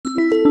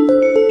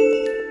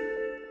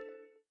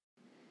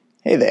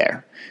Hey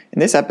there. In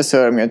this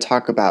episode, I'm going to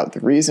talk about the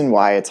reason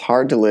why it's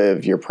hard to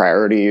live your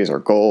priorities or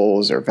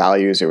goals or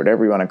values or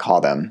whatever you want to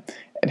call them,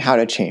 and how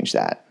to change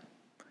that.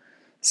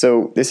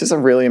 So, this is a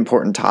really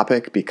important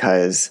topic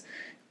because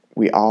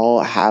we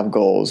all have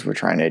goals we're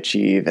trying to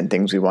achieve and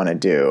things we want to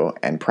do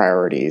and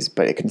priorities,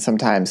 but it can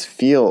sometimes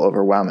feel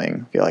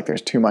overwhelming, feel like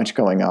there's too much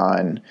going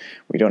on.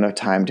 We don't have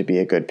time to be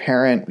a good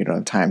parent. We don't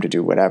have time to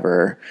do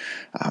whatever.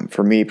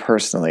 For me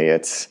personally,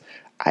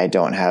 I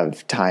don't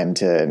have time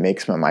to make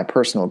some of my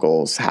personal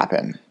goals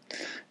happen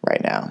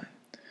right now.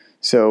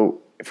 So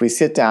if we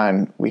sit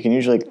down, we can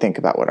usually think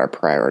about what our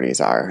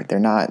priorities are. They're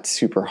not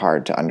super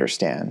hard to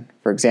understand.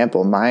 For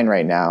example, mine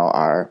right now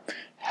are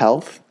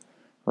health,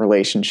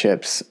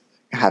 relationships,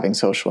 having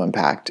social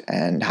impact,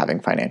 and having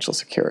financial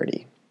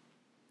security.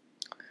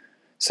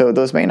 So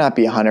those may not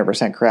be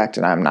 100% correct,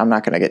 and I'm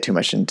not going to get too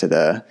much into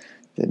the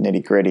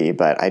nitty-gritty,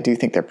 but I do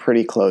think they're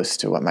pretty close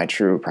to what my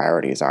true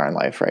priorities are in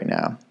life right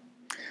now.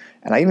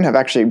 And I even have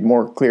actually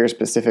more clear,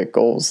 specific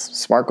goals,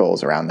 SMART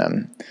goals around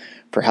them.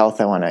 For health,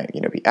 I want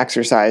to be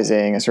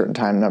exercising a certain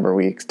times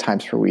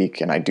per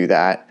week, and I do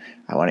that.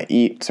 I want to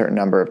eat a certain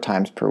number of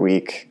times per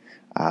week.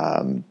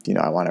 I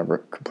want to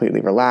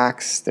completely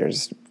relax.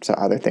 There's some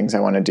other things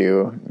I want to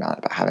do, not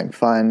about having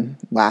fun,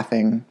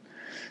 laughing.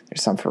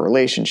 There's some for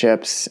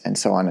relationships, and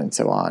so on and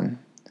so on.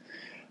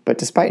 But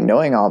despite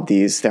knowing all of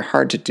these, they're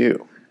hard to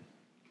do.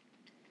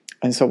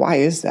 And so why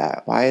is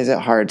that? Why is it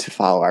hard to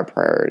follow our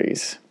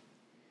priorities?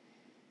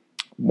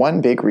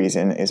 One big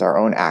reason is our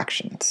own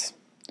actions.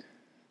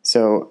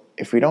 So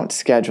if we don't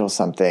schedule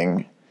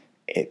something,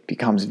 it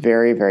becomes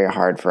very, very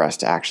hard for us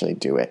to actually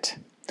do it.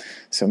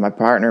 So my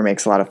partner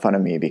makes a lot of fun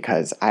of me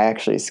because I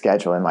actually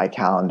schedule in my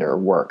calendar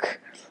work.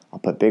 I'll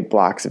put big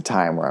blocks of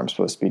time where I'm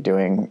supposed to be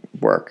doing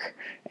work.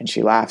 And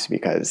she laughs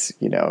because,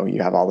 you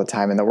have all the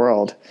time in the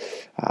world.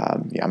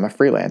 I'm a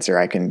freelancer.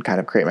 I can kind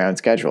of create my own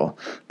schedule.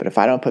 But if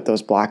I don't put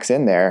those blocks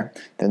in there,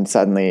 then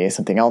suddenly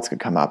something else could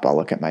come up. I'll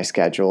look at my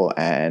schedule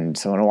and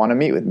someone will want to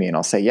meet with me and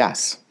I'll say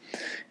yes.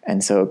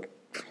 And so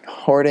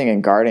hoarding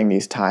and guarding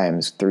these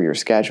times through your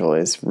schedule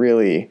is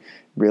really,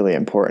 really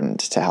important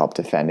to help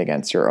defend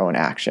against your own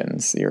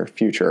actions, your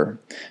future.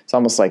 It's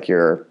almost like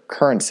your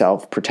current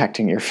self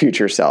protecting your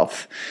future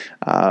self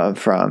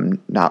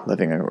from not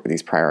living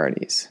these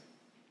priorities.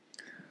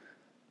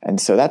 And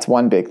so that's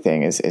one big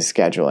thing is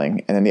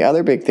scheduling. And then the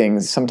other big thing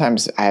is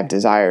sometimes I have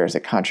desires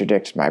that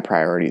contradict my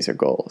priorities or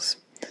goals.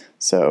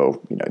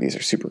 So, these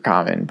are super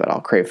common, but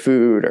I'll crave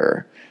food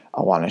or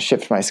I'll want to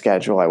shift my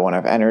schedule. I won't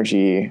have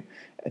energy,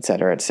 et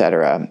cetera, et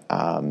cetera.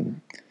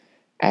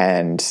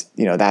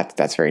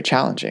 That's very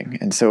challenging.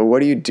 And so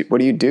what do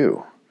you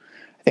do?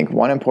 I think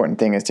one important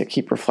thing is to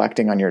keep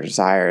reflecting on your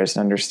desires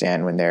and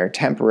understand when they're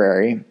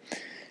temporary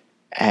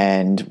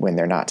and when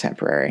they're not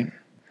temporary.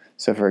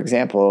 So for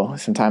example,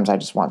 sometimes I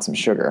just want some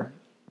sugar.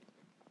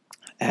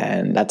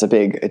 And that's a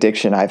big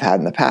addiction I've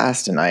had in the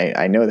past, and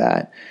I know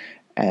that.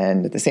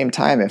 And at the same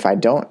time, if I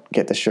don't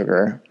get the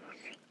sugar,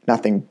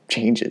 nothing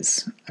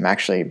changes. I'm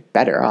actually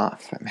better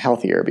off. I'm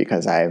healthier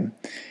because I'm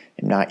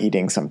not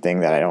eating something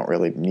that I don't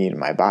really need in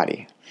my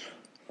body.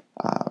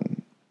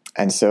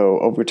 And so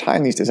over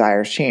time, these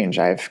desires change.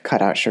 I've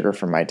cut out sugar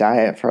from my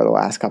diet for the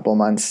last couple of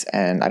months,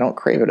 and I don't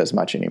crave it as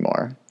much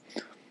anymore.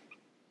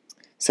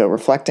 So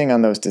reflecting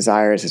on those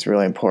desires is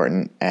really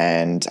important,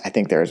 and I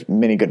think there's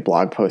many good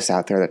blog posts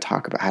out there that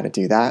talk about how to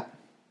do that.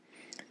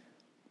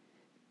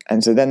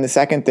 And so then the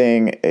second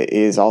thing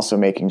is also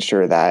making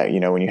sure that,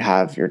 when you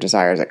have your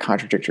desires that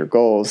contradict your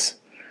goals,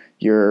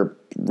 you're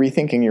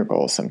rethinking your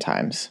goals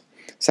sometimes.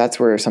 So that's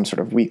where some sort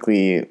of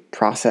weekly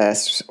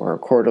process or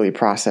quarterly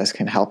process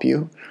can help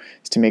you,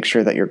 is to make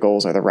sure that your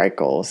goals are the right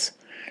goals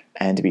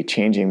and to be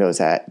changing those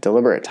at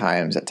deliberate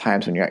times, at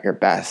times when you're at your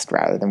best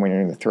rather than when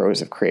you're in the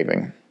throes of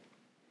craving.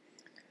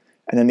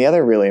 And then the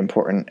other really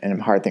important and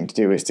hard thing to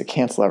do is to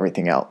cancel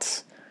everything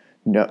else.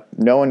 No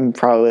one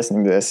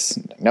listening to this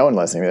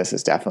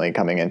is definitely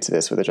coming into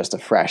this with just a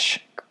fresh,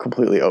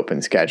 completely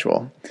open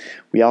schedule.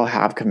 We all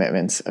have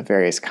commitments of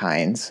various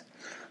kinds.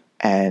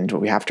 And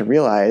what we have to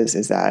realize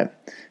is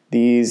that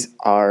these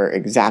are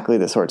exactly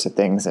the sorts of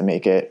things that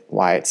make it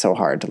why it's so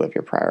hard to live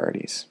your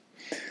priorities.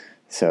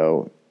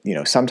 So,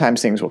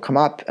 sometimes things will come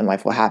up and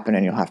life will happen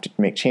and you'll have to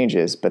make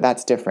changes, but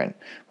that's different.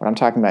 What I'm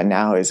talking about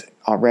now is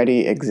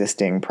already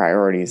existing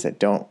priorities that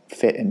don't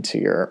fit into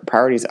your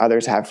priorities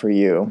others have for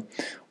you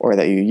or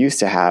that you used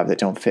to have that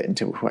don't fit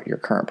into what your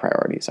current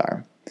priorities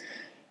are.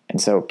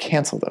 And so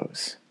cancel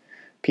those.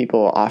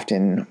 People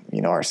often,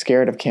 are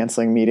scared of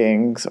canceling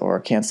meetings or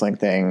canceling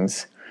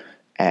things,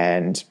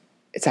 and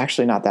it's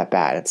actually not that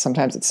bad.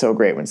 Sometimes it's so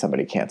great when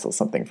somebody cancels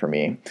something for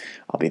me.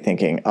 I'll be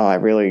thinking, I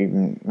really,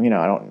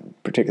 I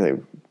don't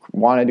particularly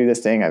want to do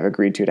this thing. I've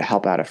agreed to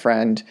help out a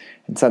friend,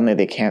 and suddenly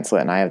they cancel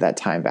it and I have that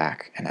time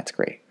back, and that's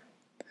great.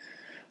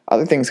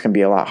 Other things can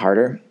be a lot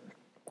harder.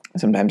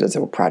 Sometimes it's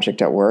a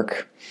project at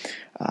work,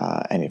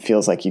 and it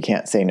feels like you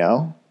can't say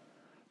no.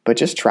 But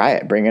just try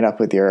it. Bring it up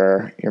with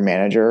your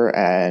manager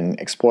and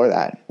explore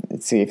that.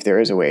 And see if there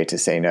is a way to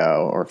say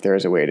no or if there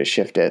is a way to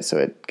shift it so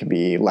it can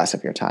be less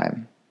of your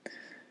time.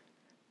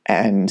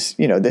 And,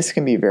 this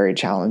can be very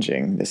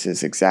challenging. This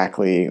is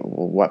exactly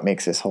what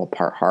makes this whole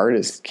part hard,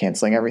 is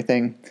canceling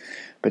everything.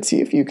 But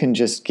see if you can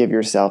just give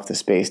yourself the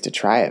space to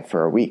try it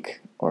for a week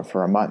or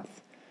for a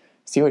month.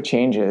 See what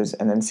changes,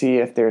 and then see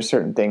if there's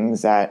certain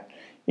things that,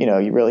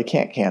 you really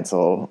can't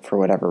cancel for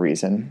whatever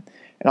reason.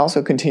 And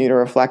also continue to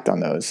reflect on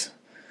those.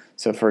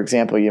 So, for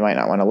example, you might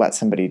not want to let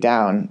somebody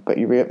down, but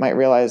you might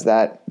realize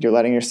that you're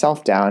letting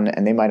yourself down,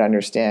 and they might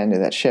understand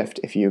that shift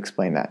if you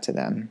explain that to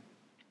them.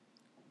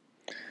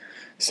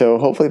 So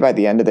hopefully by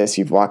the end of this,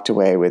 you've walked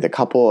away with a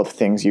couple of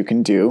things you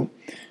can do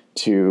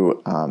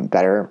to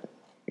better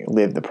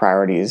live the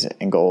priorities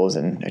and goals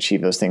and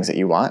achieve those things that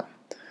you want.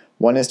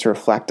 One is to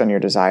reflect on your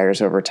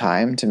desires over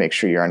time to make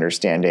sure you're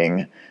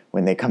understanding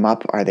when they come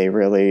up, are they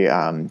really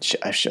a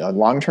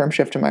long-term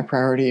shift in my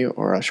priority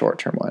or a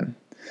short-term one?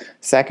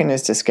 Second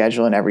is to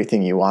schedule in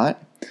everything you want.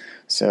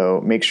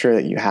 So make sure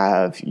that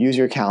use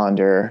your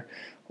calendar,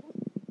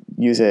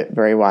 use it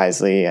very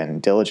wisely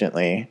and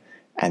diligently,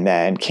 and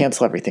then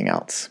cancel everything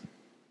else.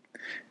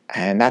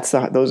 And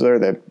those are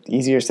the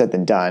easier said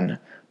than done,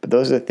 but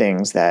those are the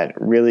things that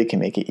really can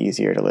make it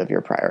easier to live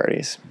your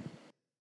priorities.